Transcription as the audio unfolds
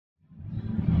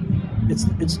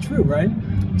it's true, right?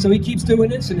 So he keeps doing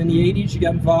this, and in the 80s, he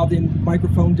got involved in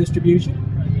microphone distribution.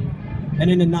 And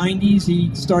in the 90s,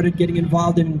 he started getting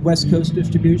involved in West Coast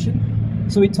distribution.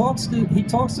 So he talks to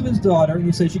his daughter, and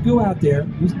he says, you go out there,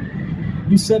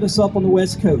 you set us up on the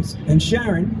West Coast. And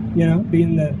Sharon, you know,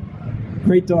 being the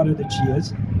great daughter that she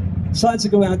is, decides to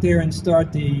go out there and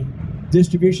start the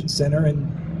distribution center and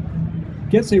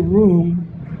gets a room,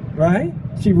 right?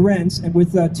 She rents, and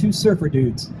with two surfer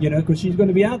dudes, you know, because she's going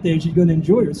to be out there, she's going to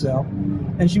enjoy herself.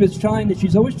 And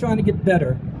she's always trying to get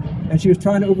better, and she was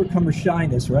trying to overcome her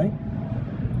shyness, right?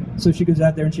 So she goes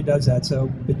out there and she does that.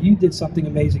 So, but you did something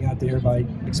amazing out there by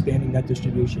expanding that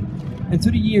distribution. And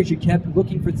through the years, you kept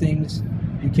looking for things,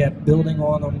 you kept building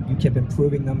on them, you kept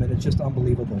improving them, and it's just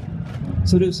unbelievable.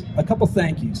 So there's a couple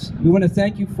thank yous. We want to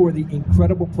thank you for the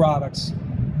incredible products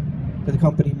that the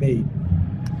company made.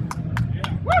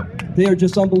 They are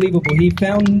just unbelievable. He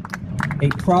found a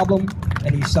problem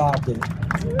and he solved it.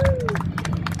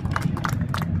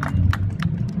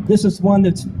 This is one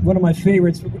that's one of my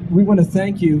favorites. We want to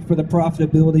thank you for the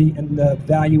profitability and the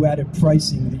value-added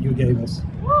pricing that you gave us.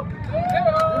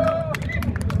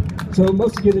 So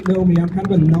most of you that know me, I'm kind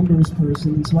of a numbers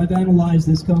person, and so I've analyzed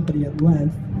this company at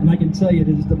length, and I can tell you it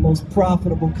is the most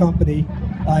profitable company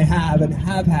I have and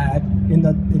have had in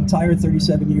the entire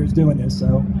 37 years doing this.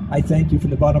 So I thank you from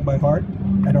the bottom of my heart,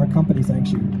 and our company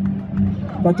thanks you.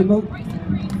 But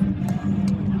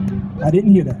I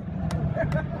didn't hear that.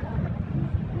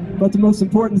 But the most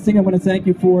important thing I want to thank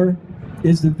you for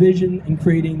is the vision in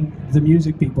creating the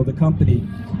music people, the company.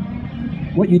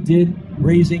 What you did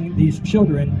raising these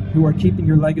children who are keeping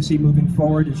your legacy moving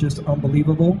forward is just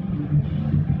unbelievable.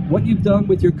 What you've done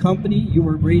with your company, you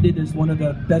were rated as one of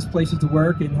the best places to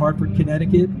work in Hartford,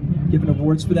 Connecticut, given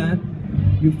awards for that.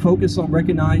 You focus on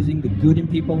recognizing the good in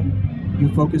people. You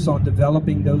focus on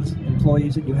developing those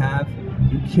employees that you have.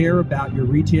 You care about your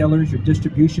retailers, your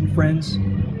distribution friends,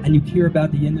 and you care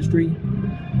about the industry.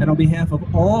 And on behalf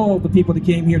of all the people that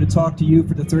came here to talk to you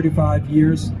for the 35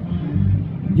 years,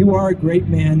 you are a great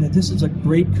man, and this is a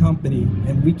great company,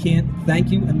 and we can't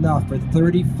thank you enough for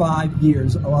 35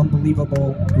 years of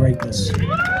unbelievable greatness.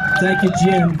 Thank you,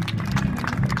 Jim.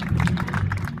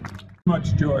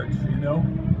 Much, George, you know.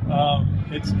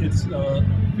 It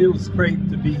feels great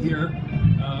to be here.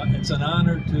 It's an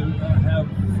honor to have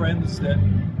friends that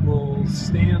will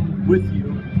stand with you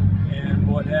and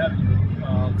what have you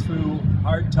through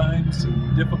hard times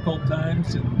and difficult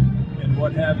times and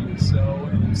what have you. So,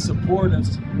 and support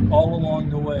us all along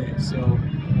the way. So,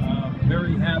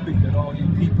 very happy that all you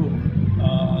people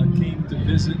came to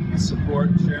visit and support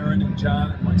Sharon and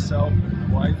John and myself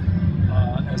and wife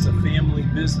as a family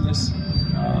business.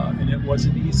 And it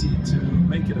wasn't easy to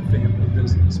make it a family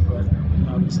business, but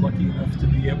I was lucky enough to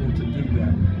be able to do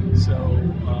that. So,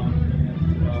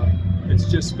 it's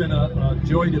just been a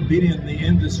joy to be in the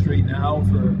industry now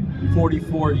for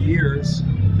 44 years,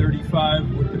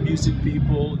 35 with the music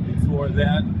people, and before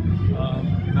that,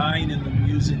 9 in the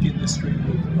music industry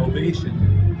with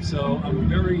Ovation. So I'm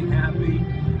very happy,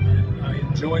 and I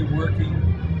enjoy working,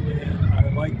 and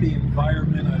I like the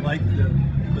environment. I like the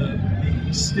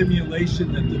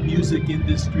stimulation that the music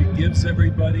industry gives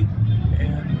everybody,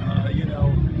 and you know,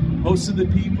 most of the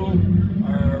people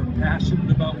are passionate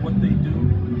about what they do.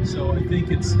 So I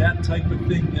think it's that type of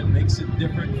thing that makes it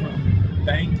different from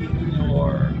banking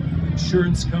or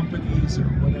insurance companies or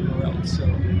whatever else. So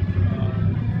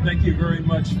thank you very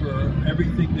much for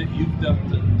everything that you've done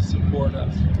to support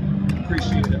us.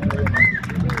 Appreciate it very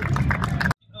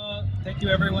much. Thank you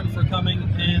everyone for coming,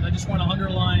 and I just want to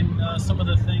underline some of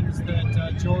the things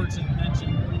that George had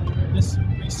mentioned.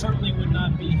 We certainly would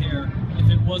not be here if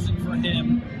it wasn't for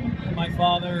him, my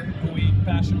father, who we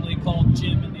passionately called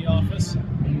Jim in the office.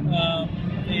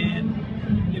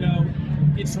 And you know,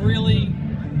 it's really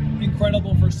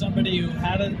incredible for somebody who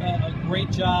had a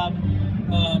great job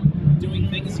doing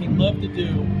things he loved to do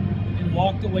and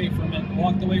walked away from it,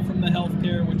 walked away from the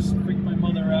healthcare, which freaked my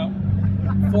mother out.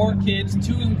 4 kids,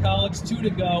 2 in college, 2 to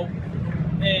go,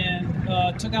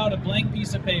 and took out a blank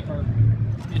piece of paper,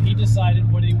 and he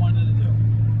decided what he wanted to do.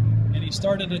 And he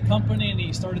started a company, and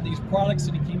he started these products,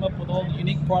 and he came up with all the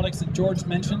unique products that George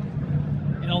mentioned.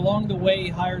 And along the way, he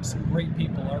hired some great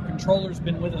people. Our controller's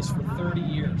been with us for 30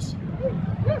 years.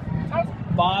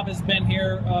 Bob has been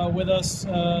here with us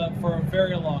for a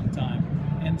very long time,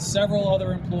 and several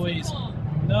other employees.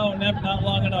 No, not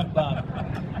long enough, Bob.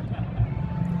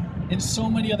 And so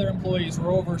many other employees.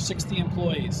 We're over 60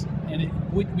 employees, and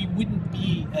we wouldn't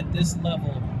be at this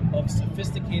level of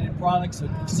sophisticated products, of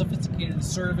sophisticated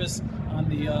service on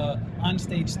the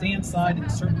on-stage stand side, and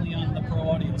certainly on the pro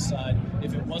audio side,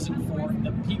 if it wasn't for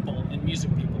the people and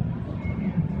music people.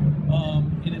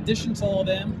 addition to all of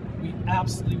them, we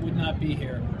absolutely would not be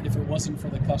here if it wasn't for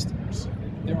the customers.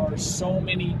 There are so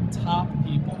many top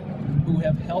people who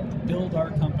have helped build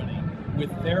our company with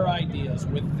their ideas,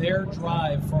 with their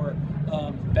drive for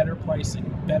better pricing,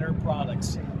 better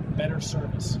products, better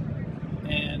service.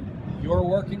 And you're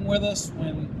working with us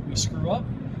when we screw up,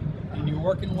 and you're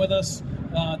working with us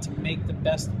to make the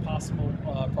best possible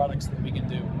products that we can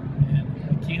do. And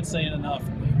I can't say it enough.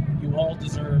 You all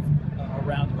deserve a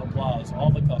round of applause, all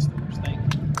the customers. Thank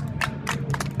you.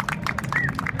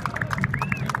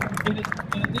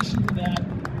 In addition to that,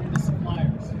 the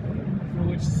suppliers, for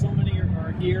which so many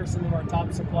are here, some of our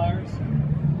top suppliers.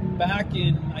 Back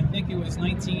in, I think it was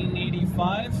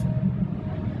 1985,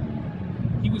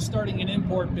 he was starting an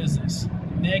import business.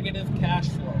 Negative cash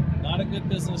flow, not a good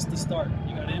business to start.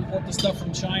 You got to import the stuff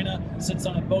from China, sits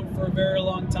on a boat for a very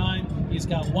long time. He's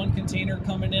got one container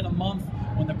coming in a month.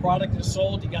 When the product is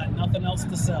sold, you got nothing else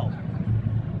to sell.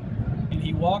 And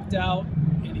he walked out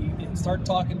and he started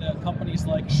talking to companies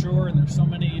like Shure, and there's so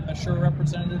many Shure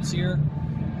representatives here.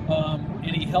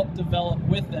 And he helped develop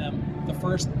with them the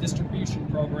first distribution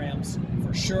programs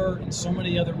for Shure and so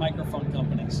many other microphone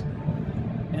companies.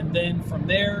 And then from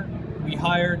there, we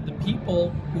hired the people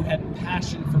who had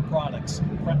passion for products,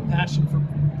 passion for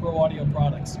pro audio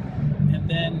products. And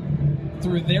then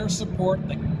through their support,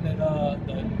 the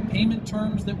payment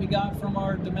terms that we got from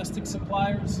our domestic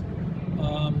suppliers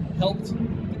helped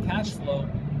the cash flow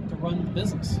to run the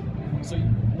business. So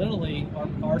literally,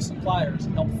 our suppliers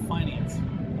helped finance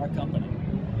our company.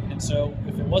 And so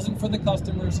if it wasn't for the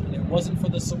customers and it wasn't for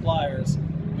the suppliers,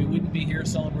 we wouldn't be here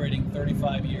celebrating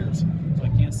 35 years. So I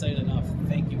can't say it enough.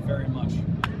 Thank you very much.